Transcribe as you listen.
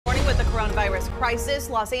the coronavirus crisis,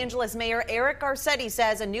 Los Angeles Mayor Eric Garcetti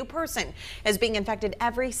says a new person is being infected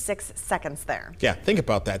every 6 seconds there. Yeah, think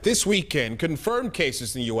about that. This weekend, confirmed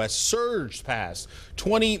cases in the U.S. surged past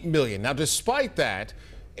 20 million. Now, despite that,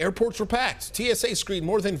 airports were packed. TSA screened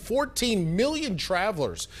more than 14 million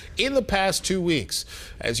travelers in the past 2 weeks.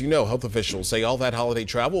 As you know, health officials say all that holiday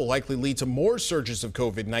travel will likely lead to more surges of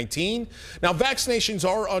COVID-19. Now, vaccinations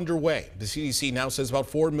are underway. The CDC now says about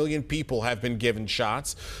 4 million people have been given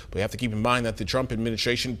shots. But we have to keep in mind that the Trump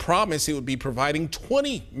administration promised it would be providing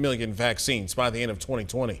 20 million vaccines by the end of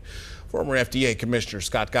 2020. Former FDA Commissioner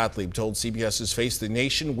Scott Gottlieb told CBS's Face the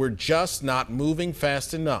Nation, "We're just not moving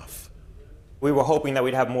fast enough." We were hoping that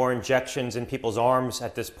we'd have more injections in people's arms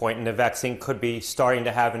at this point, and the vaccine could be starting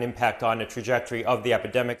to have an impact on the trajectory of the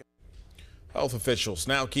epidemic. Health officials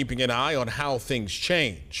now keeping an eye on how things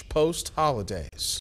change post-holidays.